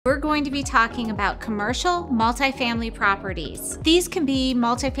We're going to be talking about commercial multifamily properties. These can be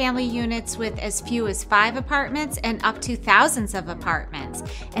multifamily units with as few as 5 apartments and up to thousands of apartments,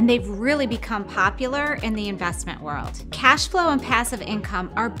 and they've really become popular in the investment world. Cash flow and passive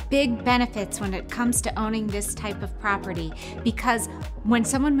income are big benefits when it comes to owning this type of property, because when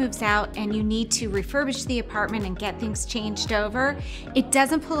someone moves out and you need to refurbish the apartment and get things changed over, it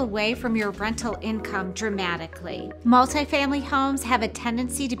doesn't pull away from your rental income dramatically. Multifamily homes have a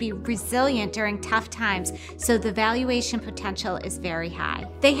tendency to be resilient during tough times, so the valuation potential is very high.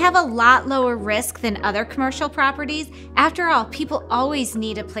 They have a lot lower risk than other commercial properties. After all, people always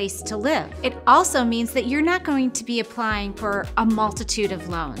need a place to live. It also means that you're not going to be applying for a multitude of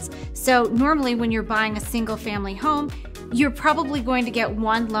loans. So normally when you're buying a single family home, you're probably going to get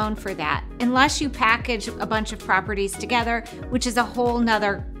one loan for that, unless you package a bunch of properties together, which is a whole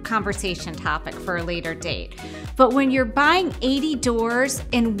nother conversation topic for a later date. But when you're buying 80 doors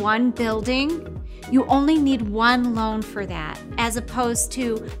in one building, you only need one loan for that, as opposed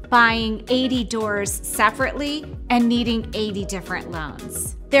to buying 80 doors separately and needing 80 different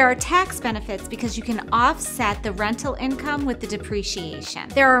loans. There are tax benefits because you can offset the rental income with the depreciation.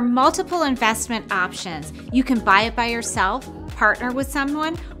 There are multiple investment options. You can buy it by yourself, partner with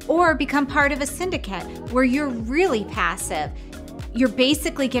someone, or become part of a syndicate where you're really passive. You're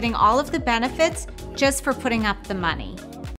basically getting all of the benefits just for putting up the money.